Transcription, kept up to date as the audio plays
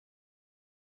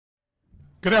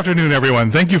Good afternoon,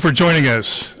 everyone. Thank you for joining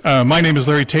us. My name is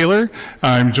Larry Taylor.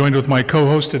 I'm joined with my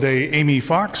co-host today, Amy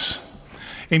Fox.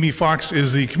 Amy Fox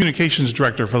is the Communications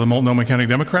Director for the Multnomah County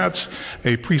Democrats,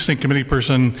 a precinct committee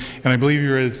person, and I believe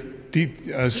you're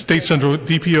a State Central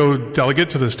DPO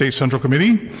delegate to the State Central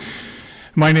Committee.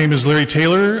 My name is Larry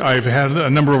Taylor. I've had a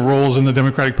number of roles in the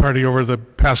Democratic Party over the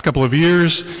past couple of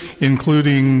years,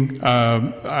 including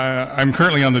I'm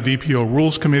currently on the DPO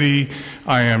Rules Committee.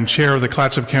 I am chair of the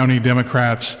Clatsop County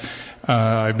Democrats.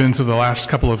 I've been to the last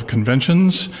couple of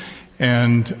conventions,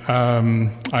 and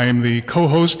I am the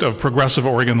co-host of Progressive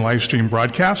Oregon live stream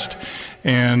broadcast,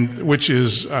 which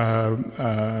is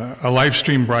a live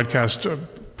stream broadcast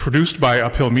produced by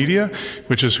Uphill Media,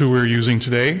 which is who we're using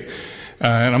today.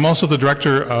 And I'm also the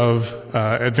director of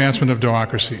Advancement of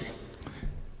Democracy.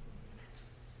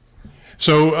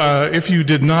 So if you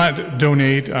did not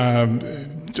donate,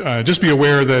 just be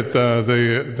aware that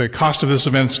the cost of this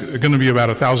event is going to be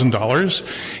about $1,000.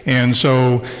 And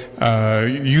so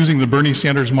using the Bernie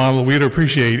Sanders model, we'd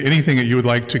appreciate anything that you would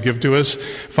like to give to us.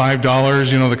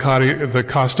 $5, you know, the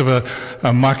cost of a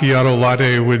macchiato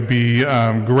latte would be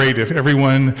great if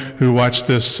everyone who watched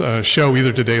this show,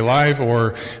 either today live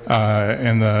or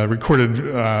in the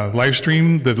recorded live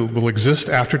stream that will exist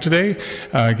after today,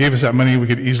 gave us that money. We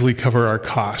could easily cover our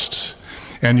costs.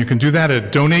 And you can do that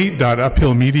at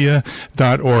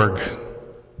donate.uphillmedia.org.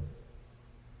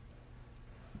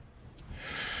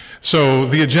 So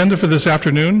the agenda for this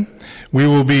afternoon, we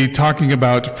will be talking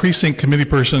about precinct committee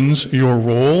persons, your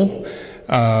role,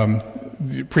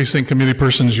 precinct committee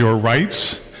persons, your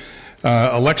rights,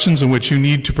 elections in which you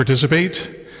need to participate,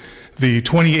 the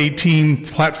 2018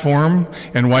 platform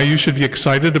and why you should be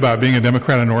excited about being a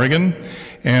Democrat in Oregon,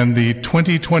 and the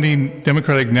 2020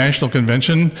 Democratic National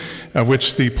Convention, of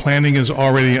which the planning is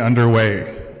already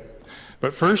underway.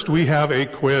 But first, we have a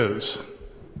quiz.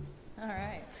 All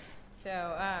right.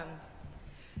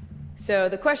 So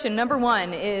the question number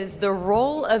one is, the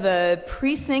role of a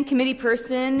precinct committee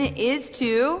person is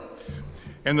to...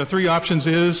 And the three options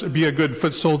is, be a good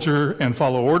foot soldier and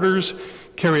follow orders,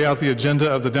 carry out the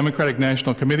agenda of the Democratic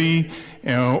National Committee,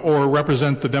 or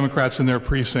represent the Democrats in their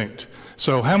precinct.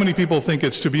 So how many people think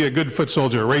it's to be a good foot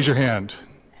soldier? Raise your hand.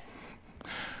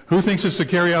 Who thinks it's to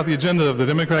carry out the agenda of the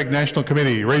Democratic National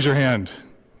Committee? Raise your hand.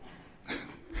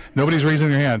 Nobody's raising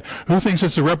their hand. Who thinks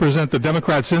it's to represent the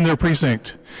Democrats in their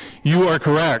precinct? You are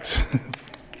correct.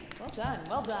 Well done,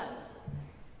 well done.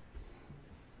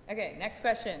 Okay, next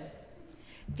question.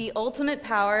 The ultimate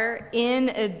power in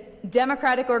a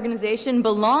democratic organization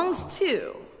belongs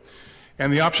to?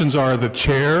 And the options are the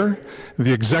chair,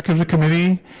 the executive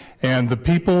committee, and the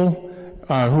people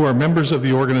who are members of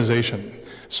the organization.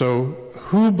 So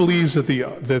who believes that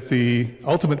the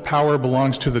ultimate power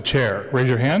belongs to the chair? Raise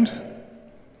your hand.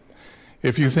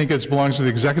 If you think it belongs to the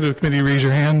executive committee, raise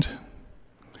your hand.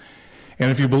 And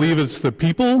if you believe it's the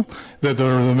people that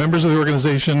are the members of the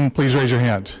organization, please raise your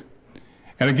hand.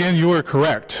 And again, you are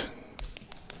correct.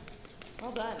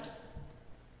 Well done.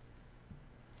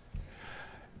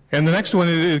 And the next one,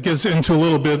 it gets into a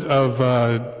little bit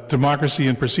of democracy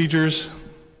and procedures.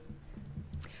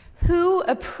 Who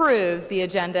approves the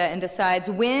agenda and decides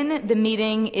when the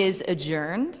meeting is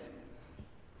adjourned?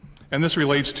 And this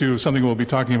relates to something we'll be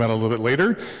talking about a little bit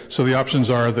later. So the options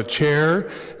are the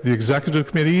chair, the executive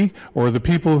committee, or the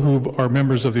people who are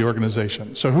members of the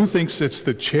organization. So who thinks it's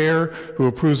the chair who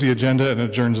approves the agenda and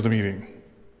adjourns the meeting?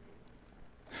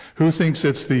 Who thinks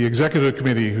it's the executive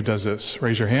committee who does this?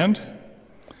 Raise your hand.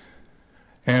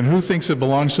 And who thinks it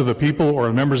belongs to the people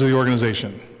or members of the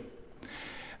organization?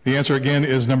 The answer again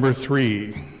is number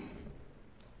 3.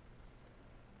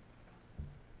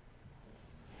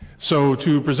 So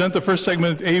to present the first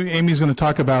segment, Amy's going to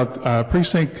talk about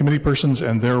precinct committee persons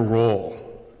and their role.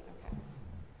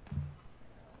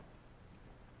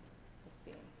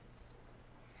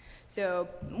 So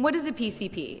what is a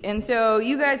PCP? And so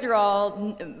you guys are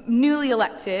all newly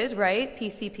elected, right?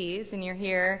 PCPs, and you're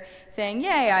here saying,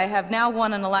 yay, I have now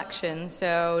won an election,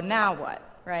 so now what,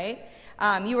 right?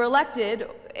 You were elected,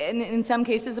 and in some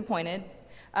cases appointed,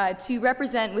 to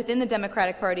represent within the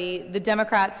Democratic Party the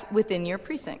Democrats within your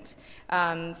precinct,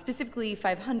 specifically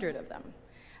 500 of them.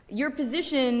 Your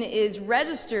position is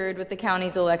registered with the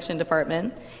county's election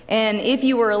department, and if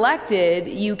you were elected,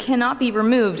 you cannot be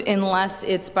removed unless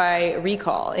it's by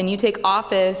recall. And you take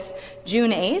office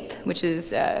June 8th, which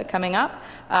is coming up,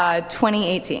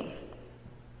 2018.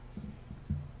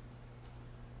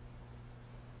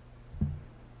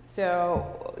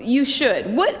 So you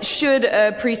should. What should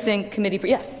a precinct committee...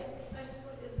 Yes? Is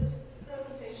this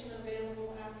presentation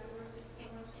available afterwards?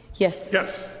 Yes.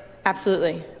 Yes.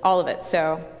 Absolutely. All of it.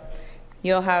 So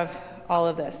you'll have all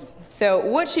of this. So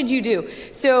what should you do?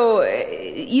 So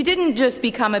you didn't just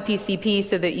become a PCP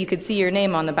so that you could see your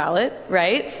name on the ballot,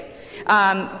 right?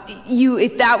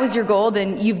 If that was your goal,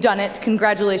 then you've done it.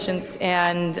 Congratulations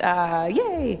and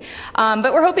yay.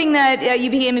 But we're hoping that you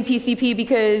became a PCP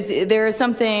because there is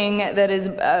something that is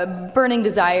a burning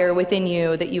desire within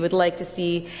you that you would like to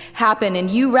see happen, and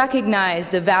you recognize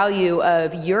the value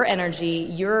of your energy,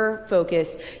 your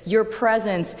focus, your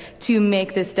presence to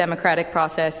make this democratic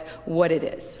process what it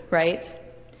is, right?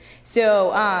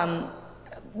 So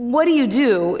what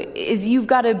do is you've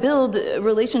got to build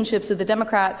relationships with the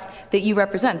Democrats that you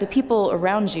represent, the people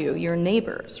around you, your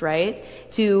neighbors, right?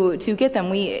 To get them.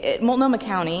 We at Multnomah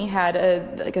County had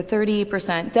a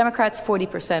 30%, Democrats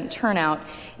 40% turnout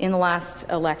in the last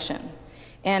election.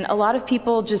 And a lot of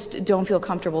people just don't feel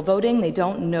comfortable voting. They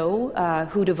don't know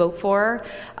who to vote for,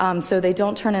 so they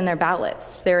don't turn in their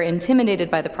ballots. They're intimidated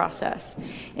by the process.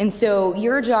 And so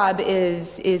your job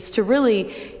is to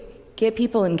really get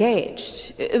people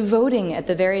engaged, voting at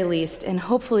the very least, and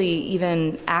hopefully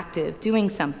even active, doing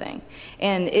something.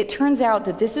 And it turns out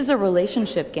that this is a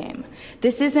relationship game.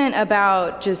 This isn't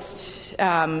about just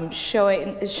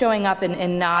showing up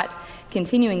and not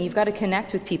continuing. You've got to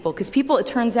connect with people, because people, it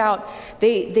turns out,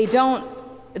 they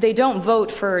don't vote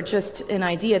for just an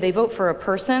idea. They vote for a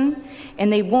person,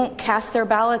 and they won't cast their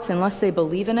ballots unless they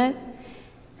believe in it.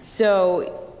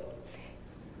 So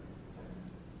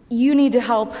you need to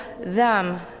help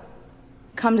them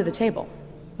come to the table.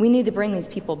 We need to bring these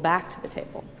people back to the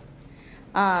table.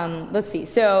 Let's see.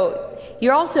 So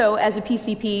you're also, as a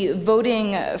PCP,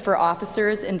 voting for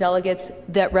officers and delegates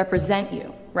that represent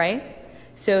you, right?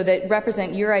 So that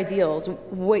represent your ideals,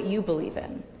 what you believe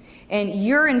in. And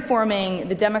you're informing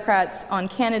the Democrats on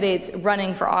candidates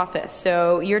running for office.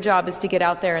 So your job is to get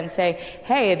out there and say,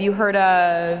 hey, have you heard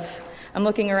of, I'm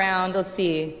looking around, let's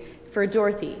see, for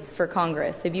Dorothy for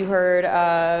Congress. Have you heard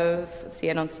of, let's see,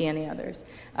 I don't see any others.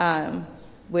 And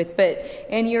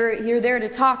you're there to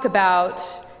talk about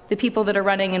the people that are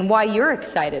running and why you're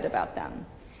excited about them.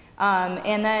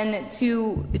 And then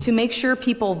to make sure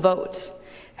people vote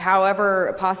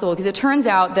however possible, because it turns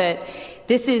out that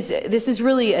this is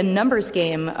really a numbers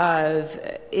game of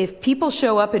if people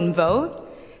show up and vote,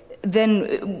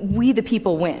 then we the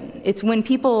people win. It's when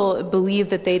people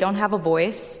believe that they don't have a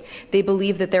voice, they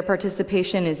believe that their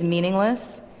participation is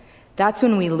meaningless, that's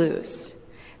when we lose.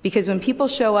 Because when people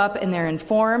show up and they're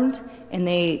informed and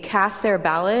they cast their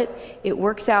ballot, it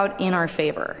works out in our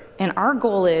favor. And our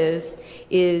goal is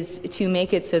to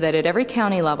make it so that at every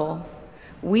county level,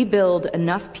 we build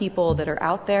enough people that are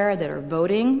out there that are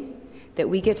voting that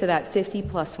we get to that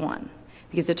 50+1.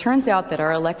 Because it turns out that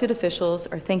our elected officials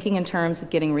are thinking in terms of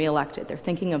getting reelected. They're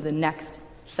thinking of the next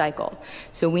cycle.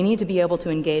 So we need to be able to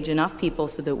engage enough people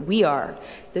so that we are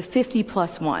the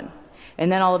 50+1. And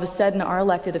then all of a sudden our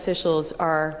elected officials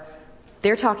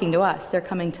they're talking to us, they're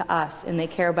coming to us, and they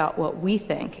care about what we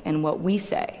think and what we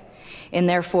say. And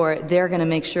therefore they're going to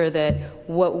make sure that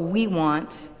what we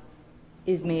want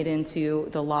is made into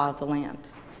the law of the land.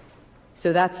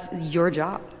 So that's your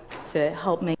job, to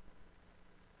help make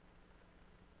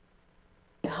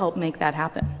that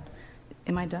happen.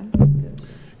 Am I done?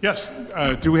 Yes.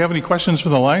 Do we have any questions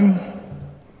from the line?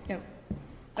 No.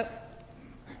 Oh.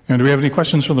 And do we have any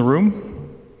questions from the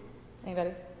room?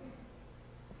 Anybody?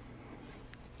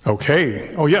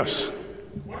 Okay. Oh, yes.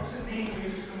 What does it mean when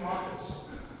you come office?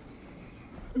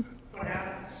 What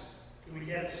happens? Do we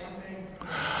get something?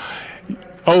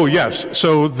 Oh, yes.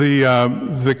 So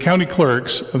the county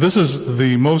clerks, this is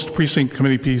the most precinct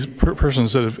committee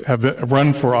persons that have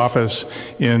run for office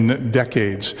in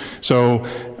decades. So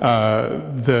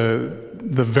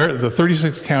the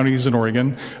 36 counties in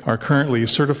Oregon are currently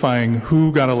certifying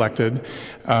who got elected.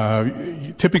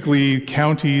 Typically,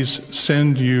 counties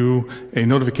send you a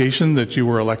notification that you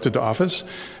were elected to office.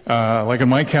 Like in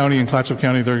my county, in Clatsop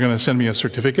County, they're going to send me a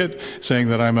certificate saying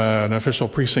that I'm an official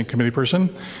precinct committee person.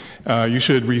 You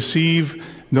should receive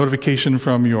notification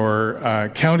from your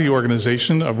county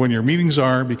organization of when your meetings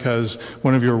are, because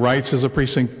one of your rights as a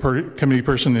precinct committee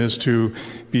person is to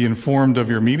be informed of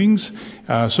your meetings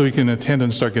so you can attend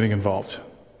and start getting involved. Will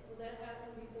that happen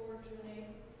before June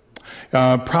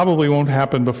 8th? Probably won't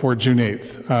happen before June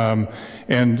 8th.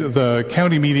 And the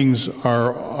county meetings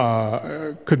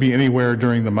could be anywhere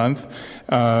during the month.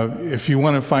 If you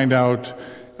want to find out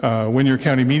when your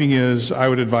county meeting is, I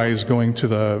would advise going to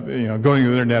the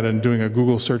internet and doing a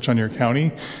Google search on your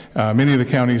county. Many of the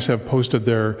counties have posted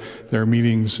their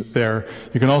meetings there.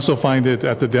 You can also find it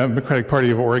at the Democratic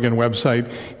Party of Oregon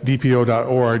website,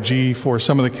 dpo.org, for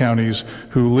some of the counties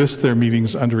who list their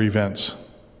meetings under events.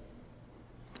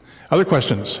 Other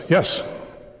questions? Yes?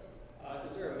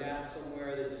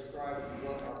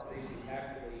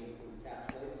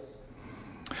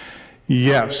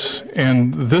 Yes,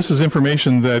 and this is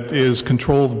information that is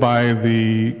controlled by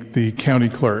the county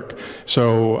clerk.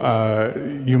 So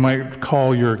you might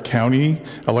call your county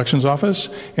elections office,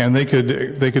 and they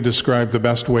could describe the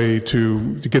best way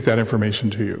to get that information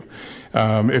to you.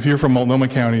 If you're from Multnomah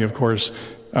County, of course,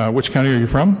 which county are you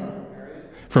from?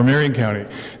 From Marion County.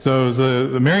 So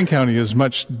the Marion County is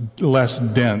much less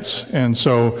dense, and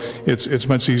so it's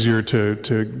much easier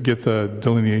to get the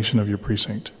delineation of your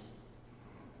precinct.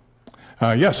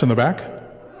 Yes, in the back.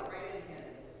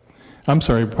 I'm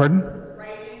sorry, pardon?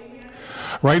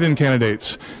 Write-in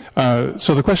candidates.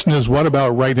 So the question is, what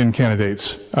about write-in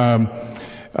candidates?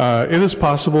 It is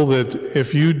possible that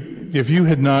if you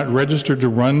had not registered to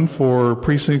run for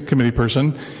precinct committee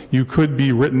person, you could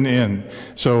be written in.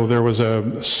 So there was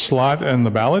a slot in the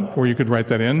ballot where you could write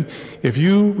that in. If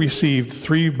you received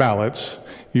 3 ballots,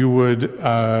 you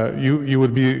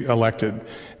would be elected.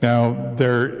 Now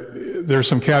there's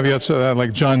some caveats to that,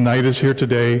 like John Knight is here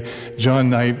today. John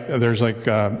Knight, there's like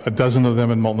a dozen of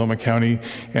them in Multnomah County,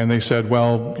 and they said,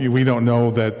 well, we don't know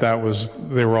that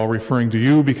they were all referring to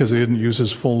you because they didn't use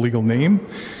his full legal name.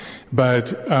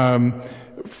 But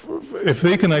if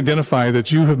they can identify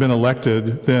that you have been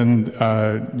elected, then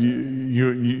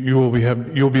you'll be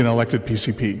an elected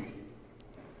PCP.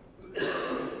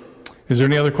 Is there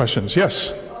any other questions?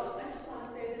 Yes. Well, I just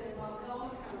want to say that in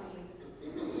Multnomah County,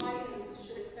 write-ins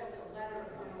should expect a letter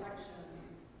from elections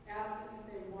asking if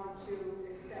they want to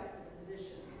accept the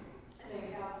position. And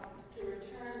they have to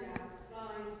return that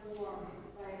signed form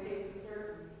by a date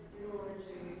certain in order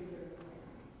to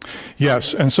recertify.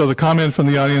 Yes, and so the comment from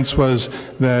the audience was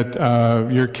that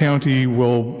your county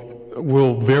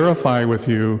will verify with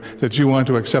you that you want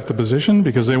to accept the position,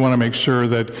 because they want to make sure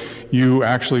that you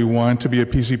actually want to be a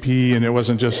PCP and it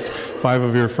wasn't just 5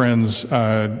 of your friends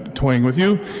toying with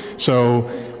you. So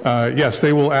yes,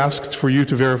 they will ask for you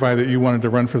to verify that you wanted to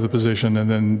run for the position,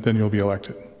 and then you'll be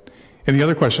elected. Any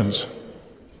other questions?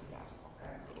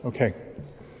 Okay.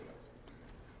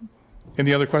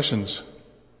 Any other questions?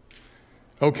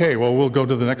 Okay, well, we'll go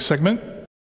to the next segment.